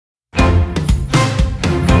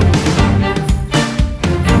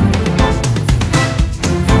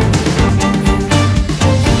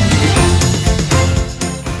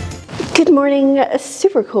morning,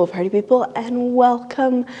 super cool party people, and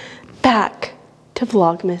welcome back to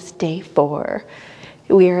Vlogmas Day 4.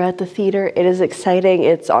 We are at the theater. It is exciting.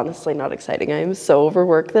 It's honestly not exciting. I am so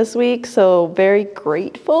overworked this week, so very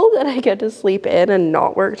grateful that I get to sleep in and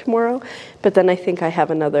not work tomorrow. But then I think I have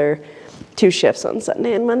another 2 shifts on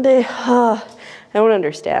Sunday and Monday. I don't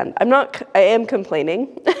understand. I am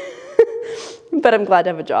complaining, but I'm glad to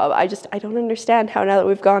have a job. I don't understand how now that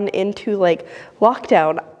we've gone into like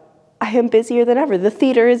lockdown, I am busier than ever. The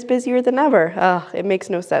theater is busier than ever. It makes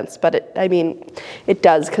no sense, but it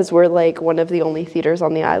does, because we're like one of the only theaters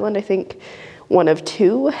on the island, I think one of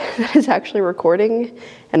 2 that is actually recording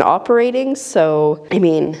and operating. So,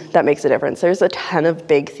 that makes a difference. There's a ton of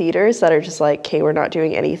big theaters that are just like, okay, we're not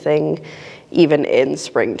doing anything even in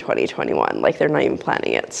spring 2021. Like, they're not even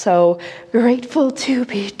planning it. So grateful to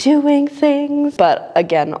be doing things. But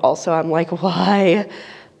again, also I'm like, why?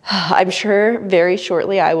 I'm sure very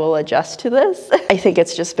shortly I will adjust to this. I think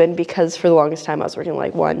it's just been because for the longest time I was working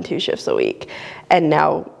like 1-2 shifts a week, and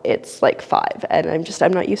now it's like 5, and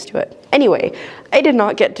I'm not used to it. Anyway, I did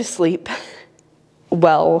not get to sleep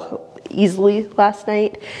easily last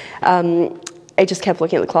night. I just kept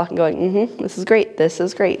looking at the clock and going, this is great, this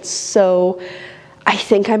is great. So I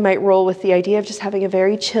think I might roll with the idea of just having a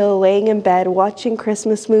very chill, laying in bed, watching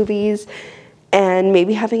Christmas movies, and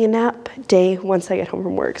maybe having a nap day once I get home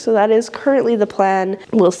from work. So that is currently the plan.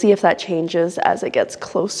 We'll see if that changes as it gets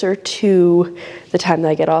closer to the time that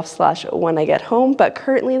I get off / when I get home. But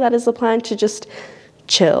currently that is the plan, to just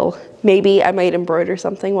chill. Maybe I might embroider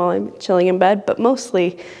something while I'm chilling in bed, but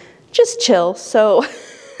mostly just chill. So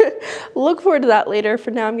look forward to that later.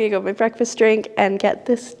 For now, I'm gonna go have my breakfast drink and get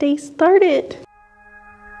this day started.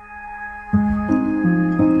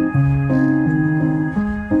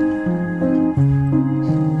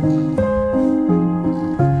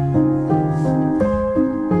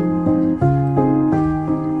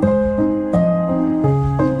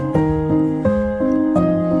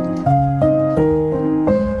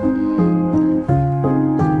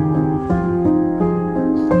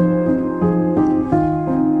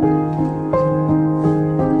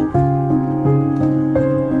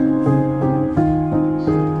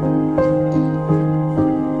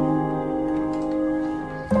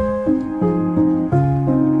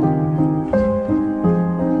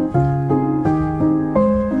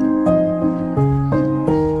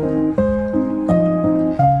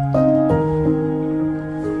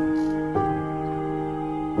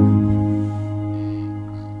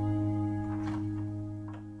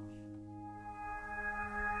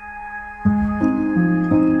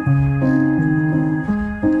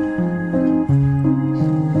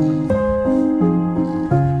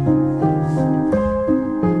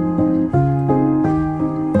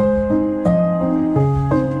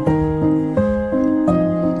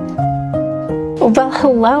 Well,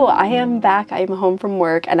 hello, I am back. I'm home from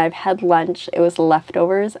work and I've had lunch. It was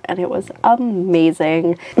leftovers and it was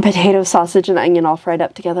amazing. Potato, sausage, and onion all fried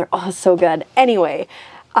up together. Oh, so good. Anyway,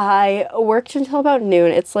 I worked until about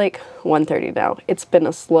noon. It's like 1:30 now. It's been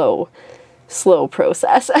a slow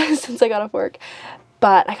process since I got off work.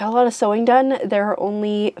 But I got a lot of sewing done. There are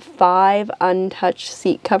only 5 untouched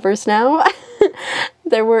seat covers now.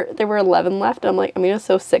 There were 11 left. I'm like, I'm gonna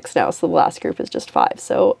sew 6 now, so the last group is just 5.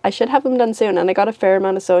 So I should have them done soon. And I got a fair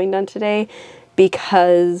amount of sewing done today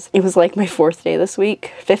because it was like my 5th day this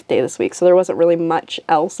week. So there wasn't really much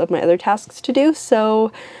else of my other tasks to do.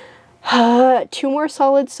 So 2 more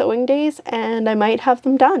solid sewing days and I might have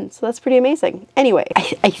them done. So that's pretty amazing. Anyway,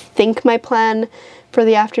 I think my plan for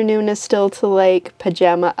the afternoon is still to like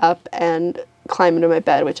pajama up and climb into my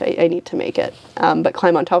bed, which I need to make it, but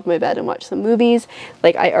climb on top of my bed and watch some movies.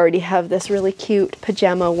 Like, I already have this really cute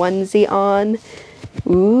pajama onesie on.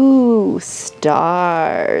 Ooh,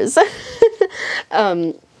 stars.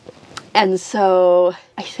 And so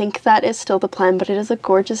I think that is still the plan, but it is a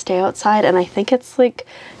gorgeous day outside, and I think it's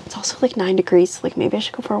also like 9 degrees, so like maybe I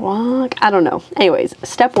should go for a walk. I don't know. Anyways,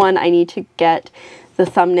 step 1, I need to get the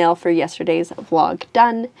thumbnail for yesterday's vlog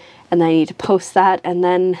done, and then I need to post that, and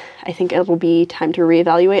then I think it'll be time to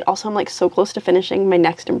reevaluate. Also, I'm like so close to finishing my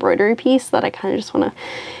next embroidery piece that I kind of just want to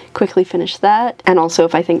quickly finish that. And also,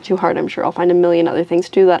 if I think too hard, I'm sure I'll find a million other things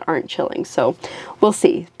to do that aren't chilling. So we'll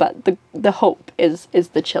see, but the hope is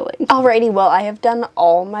the chilling. Alrighty, well, I have done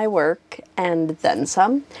all my work and then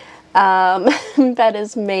some. Bed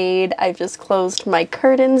is made. I've just closed my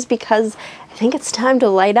curtains because I think it's time to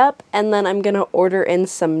light up, and then I'm gonna order in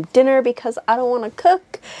some dinner because I don't want to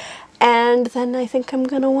cook. And then I think I'm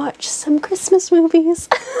gonna watch some Christmas movies.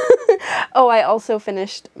 Oh, I also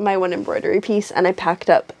finished my one embroidery piece and I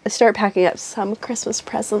started packing up some Christmas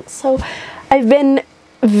presents. So I've been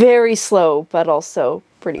very slow, but also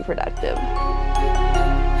pretty productive.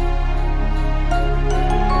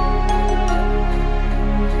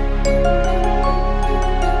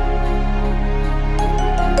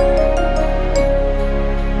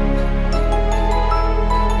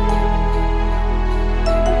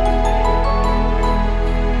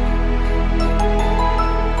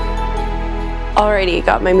 Alrighty,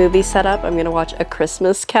 got my movie set up. I'm gonna watch A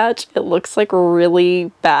Christmas Catch. It looks like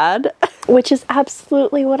really bad, which is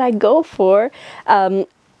absolutely what I go for.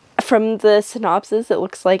 From the synopsis, it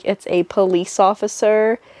looks like it's a police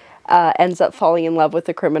officer ends up falling in love with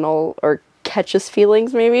a criminal, or catches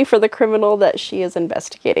feelings maybe for the criminal that she is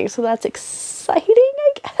investigating. So that's exciting.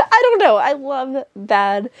 I don't know. I love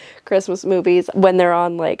bad Christmas movies when they're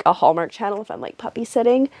on like a Hallmark channel. If I'm like puppy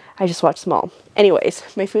sitting, I just watch them all. Anyways,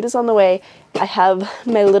 my food is on the way. I have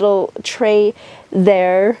my little tray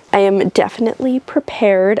there. I am definitely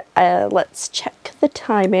prepared. Let's check the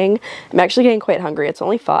timing. I'm actually getting quite hungry. It's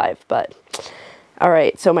only 5, but all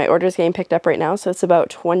right. So my order is getting picked up right now. So it's about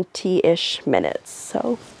 20-ish minutes.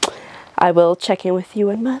 So I will check in with you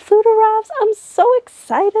when my food arrives. I'm so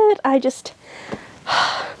excited.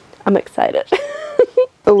 I'm excited.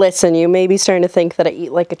 Listen, you may be starting to think that I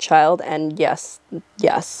eat like a child, and yes,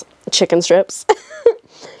 chicken strips,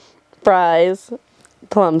 fries,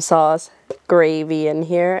 plum sauce, gravy in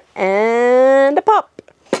here, and a pop.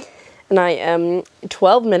 And I am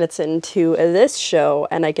 12 minutes into this show,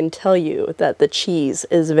 and I can tell you that the cheese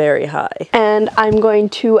is very high. And I'm going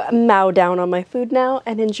to mow down on my food now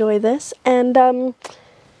and enjoy this, and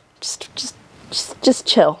just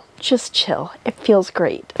chill. Just chill. It feels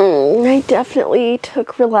great. I definitely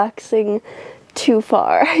took relaxing too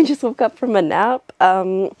far. I just woke up from a nap.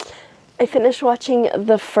 I finished watching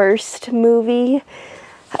the first movie.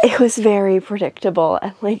 It was very predictable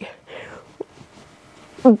and like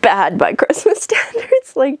bad by Christmas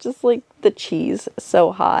standards. Just like the cheese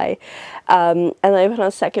so high. And then I put on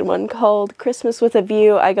a second one called Christmas with a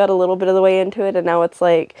View. I got a little bit of the way into it, and now it's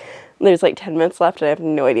like there's like 10 minutes left and I have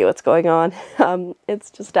no idea what's going on. It's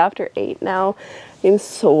just after 8 now. I'm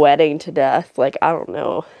sweating to death. Like, I don't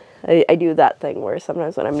know. I do that thing where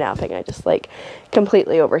sometimes when I'm napping, I just like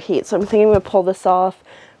completely overheat. So I'm thinking I'm gonna pull this off,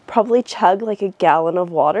 probably chug like a gallon of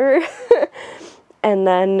water and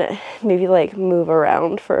then maybe like move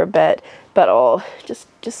around for a bit. But oh, just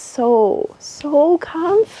so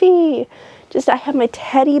comfy. I had my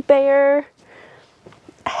teddy bear,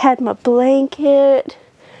 I had my blanket,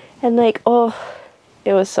 and like, oh,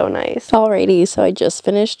 it was so nice. Alrighty, so I just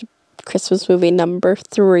finished Christmas movie number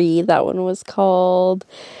 3. That one was called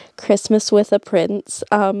Christmas with a Prince.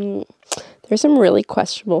 There's some really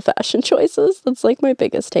questionable fashion choices. That's like my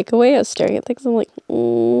biggest takeaway. I was staring at things, I'm like,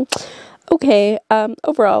 okay.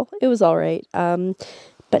 Overall, it was alright.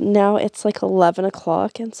 But now it's like 11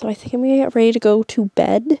 o'clock, and so I think I'm gonna get ready to go to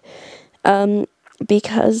bed.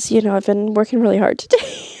 Because, you know, I've been working really hard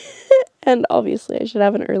today. And obviously I should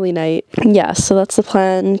have an early night. Yeah, so that's the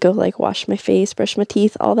plan. Go like wash my face, brush my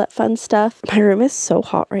teeth, all that fun stuff. My room is so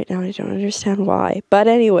hot right now. I don't understand why. But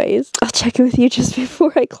anyways, I'll check in with you just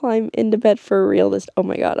before I climb into bed for real. Oh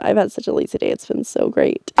my god, I've had such a lazy day. It's been so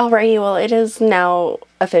great. Alrighty, well, it is now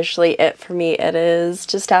officially it for me. It is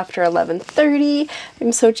just after 11:30.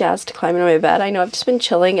 I'm so jazzed to climb into my bed. I know I've just been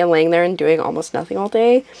chilling and laying there and doing almost nothing all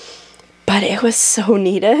day, but it was so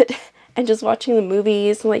needed. And just watching the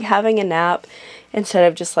movies and like having a nap instead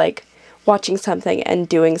of just like watching something and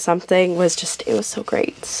doing something was just, it was so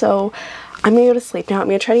great. So I'm gonna go to sleep now. I'm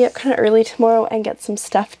gonna try to get kind of early tomorrow and get some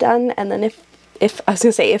stuff done. And then if I was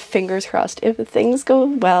gonna say, if fingers crossed, if things go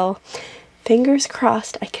well, fingers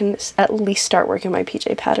crossed, I can at least start working my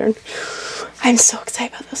PJ pattern. I'm so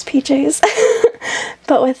excited about those PJs.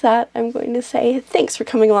 But with that, I'm going to say thanks for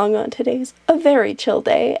coming along on today's a very chill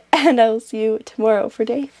day, and I will see you tomorrow for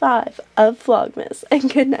day 5 of Vlogmas,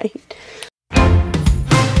 and good night.